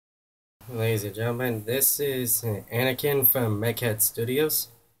Ladies and gentlemen, this is Anakin from Meghead Studios,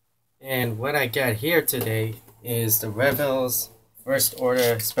 and what I got here today is the Revell's First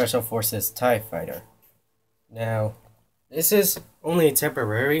Order Special Forces TIE Fighter. Now, this is only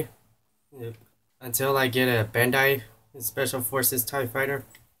temporary until I get a Bandai Special Forces TIE Fighter,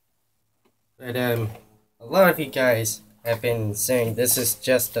 but a lot of you guys have been saying this is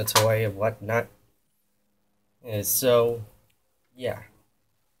just a toy and whatnot, and so yeah,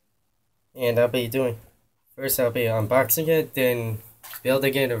 and I'll be unboxing it, then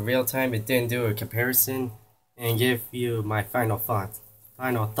building it in real time, and then do a comparison and give you my final thoughts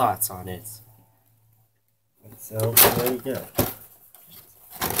on it. So there you go.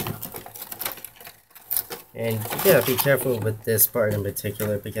 And you gotta be careful with this part in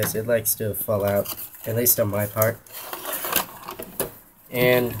particular because it likes to fall out, at least on my part.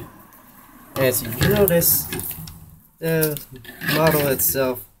 And as you notice, the model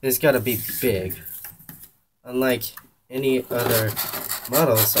itself is gotta be big. Unlike any other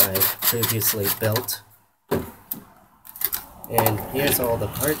models I've previously built. And here's all the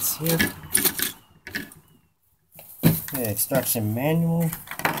parts here. The instruction manual,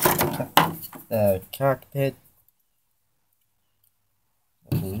 the cockpit,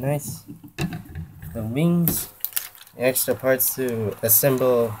 that'd be nice. The wings, extra parts to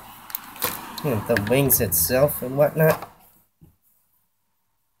assemble the wings itself and whatnot.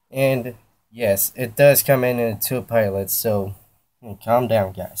 And yes, it does come in 2 pilots, so calm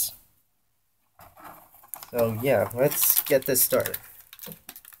down, guys. So yeah, let's get this started.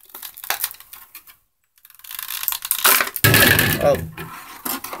 Oh,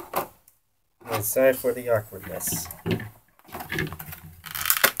 and sorry for the awkwardness.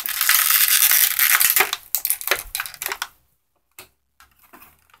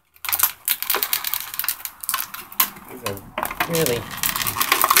 These are really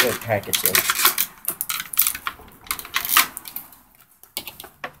good packaging.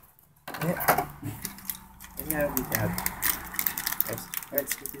 Yeah. And now we got extra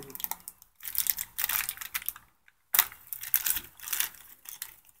parts to do.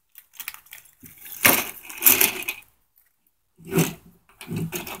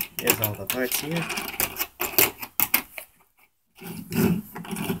 Here's all the parts here.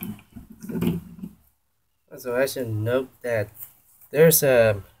 So I should note that there's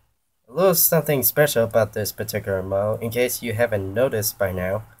a little something special about this particular model, in case you haven't noticed by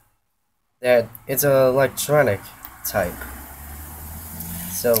now, that it's an electronic type.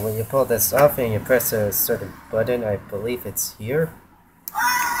 So when you pull this off and you press a certain button, I believe it's here,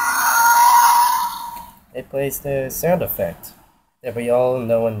 it plays the sound effect that we all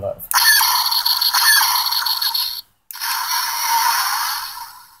know and love.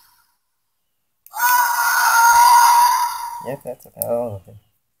 Yep, that's about all of it.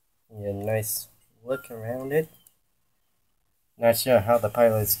 Get a nice look around it. Not sure how the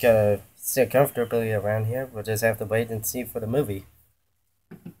pilot's gonna sit comfortably around here. We'll just have to wait and see for the movie.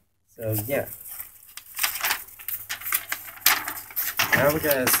 So yeah. Now we're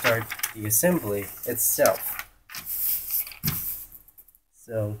gonna start the assembly itself.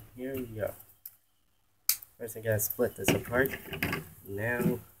 So here we go. First I gotta split this apart.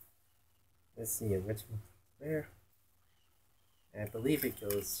 Now, let's see which one's where. I believe it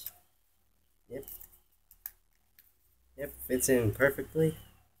goes, yep, fits in perfectly.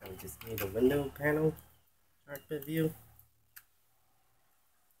 I just need a window panel, cockpit view,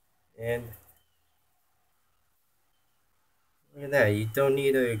 and look at that, you don't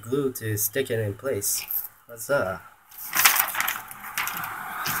need a glue to stick it in place. Huzzah!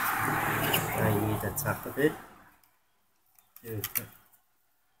 Now you need the top of it to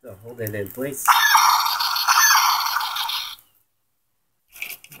hold it in place.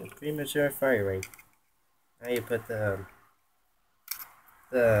 Premature firing. Now you put the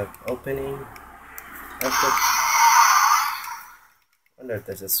opening of the. I wonder if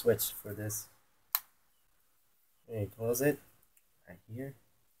there's a switch for this. And you close it right here.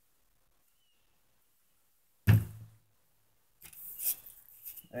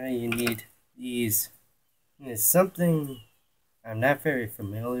 Now you need these. It's something I'm not very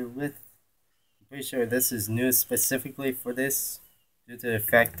familiar with. I'm pretty sure this is new specifically for this, due to the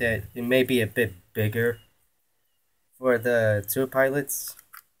fact that it may be a bit bigger for the 2 pilots.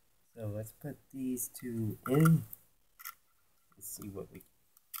 So let's put these 2 in. Let's see what we.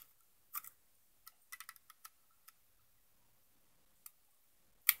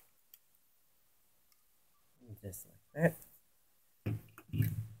 Just like that.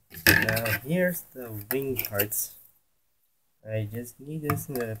 Now here's the wing parts. I just need this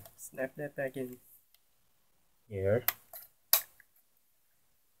to snap that back in here.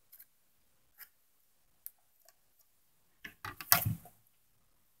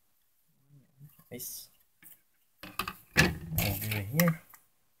 Nice. I'll do it here.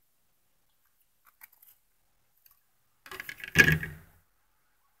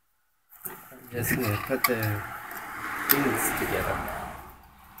 I'm just gonna put the things together.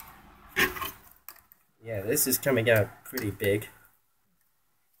 Yeah, this is coming out pretty big.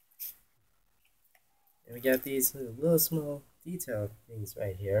 And we got these little small detail things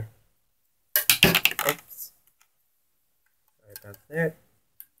right here. Oops. Sorry about that.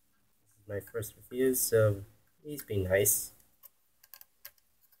 This is my first review, so please be nice.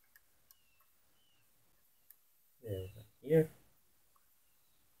 And here.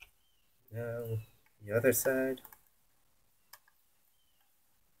 Now the other side.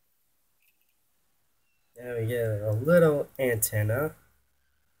 Now we get a little antenna.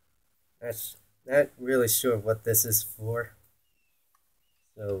 Not really sure what this is for.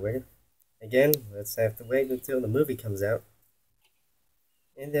 So let's have to wait until the movie comes out.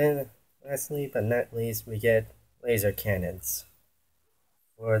 And then lastly but not least, we get laser cannons.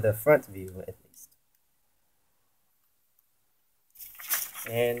 For the front view at least.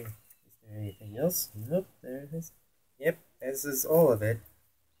 And is there anything else? Nope, there it is. Yep, this is all of it.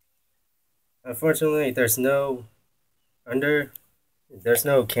 Unfortunately, there's no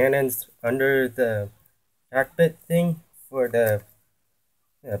cannons under the cockpit thing for the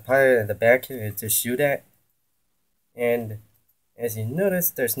pilot at the back to shoot at. And as you notice,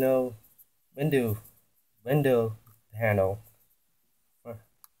 there's no window panel for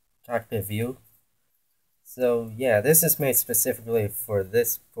cockpit view. So yeah, this is made specifically for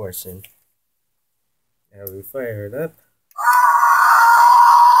this portion. Now we fire it up.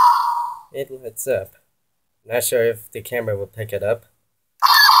 It lights up. Not sure if the camera will pick it up.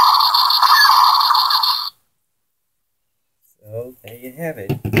 So there you have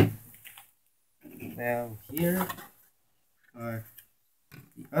it. Now here are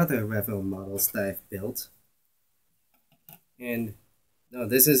the other Revell models that I've built. And no,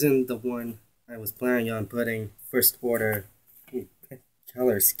 this isn't the one I was planning on putting first order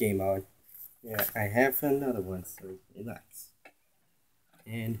color scheme on. Yeah, I have another one, so relax.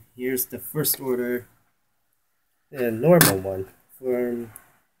 And here's the first order, the normal one from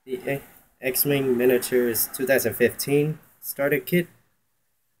the X-Wing Miniatures 2015 starter kit.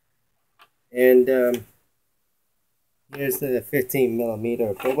 And here's the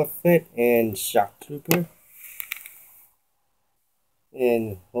 15mm Boba Fett and Shock Trooper.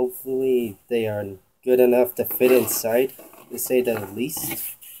 And hopefully they are good enough to fit inside, to say the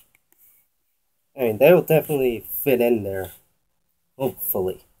least. I mean, they will definitely fit in there.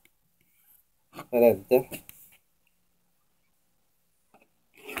 Hopefully. But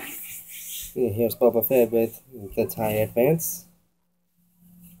here's Boba Fett with the TIE Advance.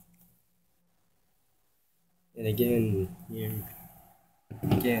 And again here.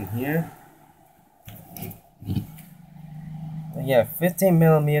 But yeah,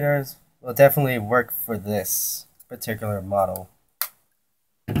 15mm will definitely work for this particular model.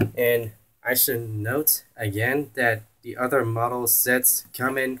 And I should note again that the other model sets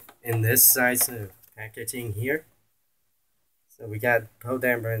come in this size of packaging here. So we got Poe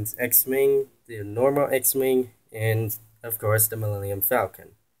Dameron's X-Wing, the normal X-Wing, and of course the Millennium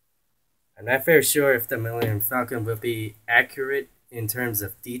Falcon. I'm not very sure if the Millennium Falcon will be accurate in terms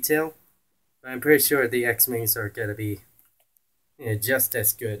of detail, but I'm pretty sure the X-Wings are going to be just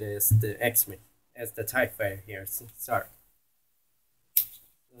as good as the X-Wing, as the TIE Fighter here. Sorry.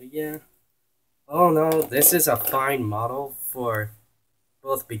 So yeah. Oh no, this is a fine model for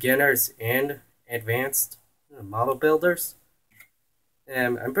both beginners and advanced model builders.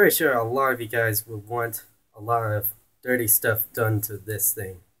 And I'm pretty sure a lot of you guys would want a lot of dirty stuff done to this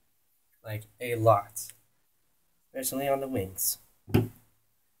thing. Like a lot. Especially on the wings.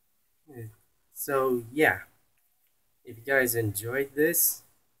 So yeah. If you guys enjoyed this,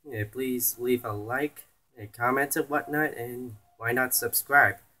 please leave a like, a comment and whatnot, and why not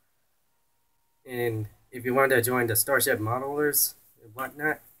subscribe? And if you want to join the Starship Modelers and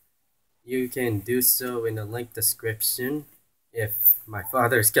whatnot, you can do so in the link description if my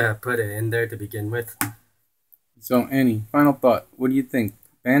father's gonna put it in there to begin with. So Annie, final thought. What do you think?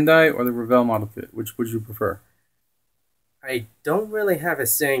 Bandai or the Revell model kit? Which would you prefer? I don't really have a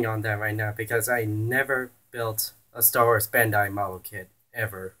saying on that right now because I never built a Star Wars Bandai model kit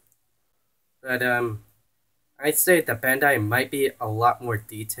ever. But I'd say the Bandai might be a lot more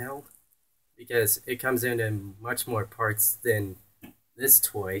detailed because it comes in much more parts than this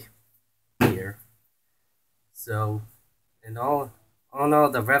toy here. So, all in all,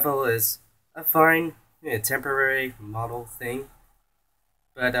 the Revell is a fine temporary model thing.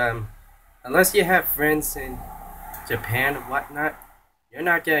 But unless you have friends in Japan and whatnot, you're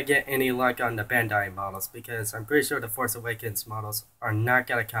not gonna get any luck on the Bandai models because I'm pretty sure the Force Awakens models are not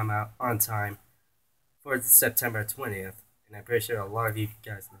gonna come out on time for September 20th, and I'm pretty sure a lot of you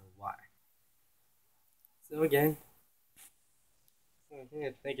guys know why. So again,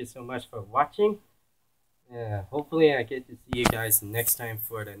 thank you so much for watching. Hopefully I get to see you guys next time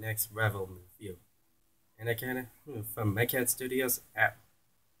for the next Revell review. And again, from Anakins Studios out.